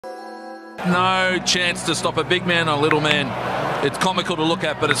No chance to stop a big man or a little man. It's comical to look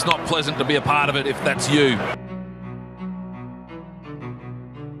at, but it's not pleasant to be a part of it if that's you.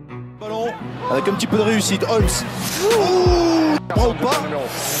 Ballon avec un petit peu de réussite. Holmes. Ouh, prend ou pas?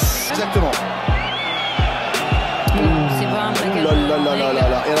 Exactement. C'est pas un blague.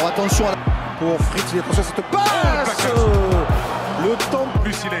 Là. Et alors attention pour Fritz, il est prochain cette passe. Le temps. En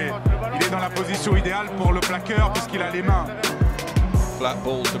plus, il est dans la position idéale pour le plaqueur puisqu'il a les mains. Flat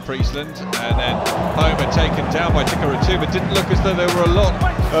ball to Priestland, and then Homer taken down by Tikaratu, but didn't look as though there were a lot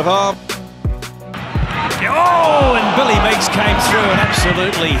of harm. Oh, and Billy Meeks came through and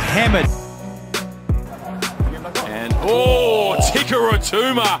absolutely hammered. And oh,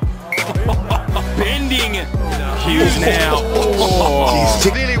 Tikaratuma bending Hughes now. Oh.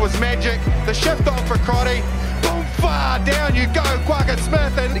 Clearly was magic. The shift on for Crotty. Boom, far down you go, Quackett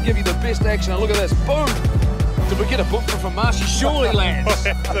Smith, and to give you the best action. Look at this, boom. Did we get a book from Marshy? Surely, lads.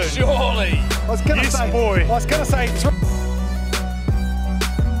 Surely. I was going to say.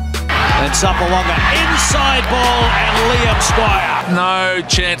 And Sapawanga inside ball and Liam Squire. No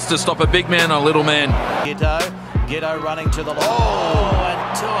chance to stop a big man or a little man. Ghetto running to the line. Oh,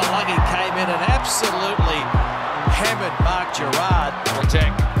 and Tuolungi came in and absolutely hammered Mark Gerard.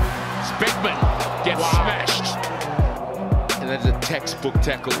 Attack. Speckman gets smashed. And that's a textbook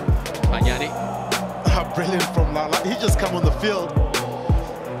tackle by Yanni. Brilliant from Lala. He just come on the field.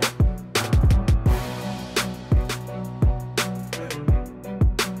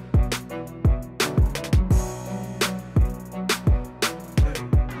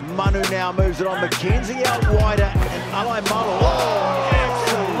 Manu now moves it on McKenzie out wider and Alai Malo. Oh,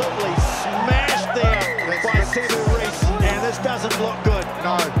 absolutely smashed there by Sevu Reece. And this doesn't look good.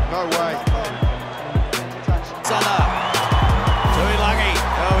 No way. Salah. Tuolungi.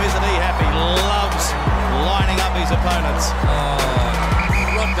 Oh, isn't he happy? Loves lining up his opponents.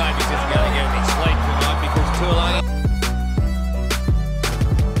 Rob Davies isn't going to get any sleep tonight because Tuolungi.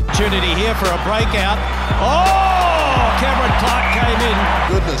 Opportunity here for a breakout. Oh, Cameron Clark came in.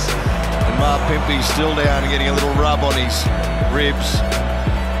 Goodness. And Mark Pimpy's still down and getting a little rub on his ribs.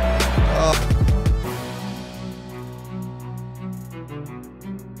 Oh.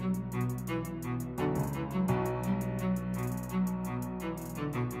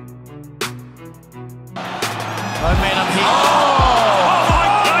 Momentum here.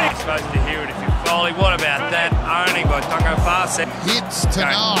 You're supposed to hear it if you're Foley. What about that? Owning by Taco Farset. Hits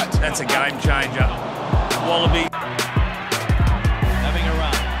tonight. That's a game changer. Wallaby. Having a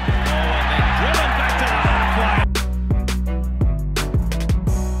run. Oh, and then driven back to the halfway.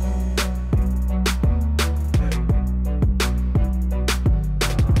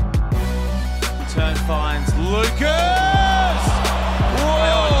 Turn finds Lucas.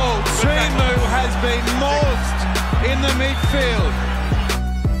 Whoa! Timu has been mossed in the midfield.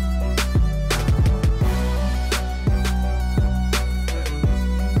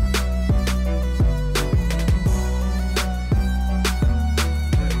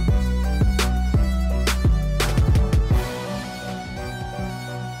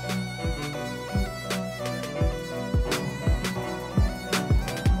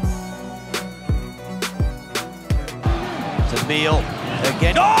 To Beal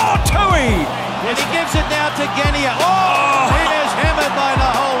again. Oh, Tui! And he gives it now to Genia. Oh, it is hammered by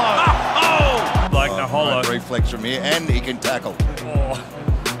Naholo. Like Naholo. Reflex from here, and he can tackle. Oh.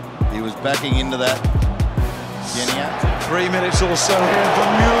 He was backing into that. Genia. 3 minutes or so here for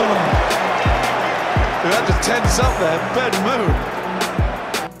Mueller, who had to tense up there. Ben Moon.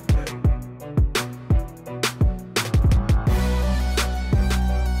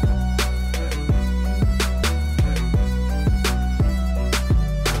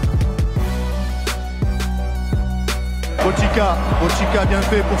 Bochica bien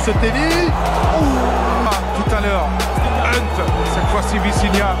fait pour ce tennis. Tout à l'heure, Hunt, cette fois-ci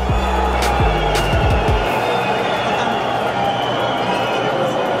Vicinha.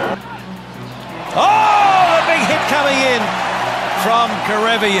 Oh, the big hit coming in from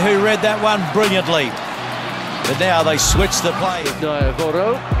Karevi, who read that one brilliantly. But now they switch the play.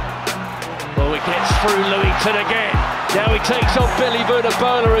 Naivoro. Well, it gets through Lewington again. Now he takes on Billy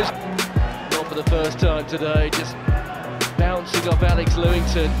Vunipola. Not for the first time today, just bouncing off Alex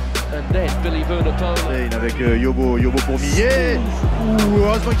Lewington and then Billy Vunipola. Avec Yobo pour Millet.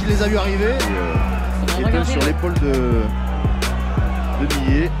 Heureusement qu'il les a vus arriver. Et deux sur l'épaule de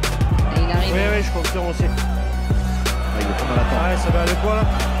Millet. Oui, je confirme aussi. Il est pas mal à temps. Ouais, ça va aller quoi là?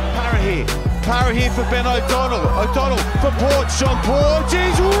 Parra here for Ben O'Donnell. O'Donnell for Porch on Porch.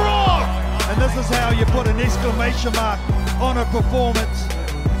 He's rock! And this is how you put an exclamation mark on a performance.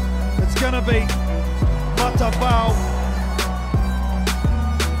 It's going to be Matavao.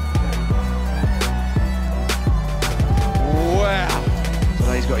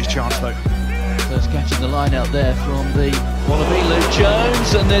 catching the line out there from the wannabe Luke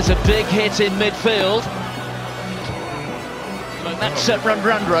Jones, and there's a big hit in midfield. That's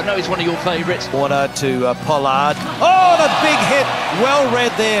Rundra, I know he's one of your favourites. Warner to Pollard. Oh, the big hit! Well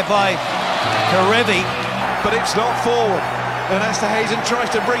read there by Karevi. But it's not forward. And Esterhuizen tries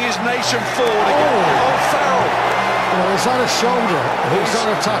to bring his nation forward again. Oh, Farrell. Well, is that a shoulder? He's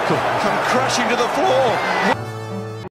got a tackle. Come crashing to the floor.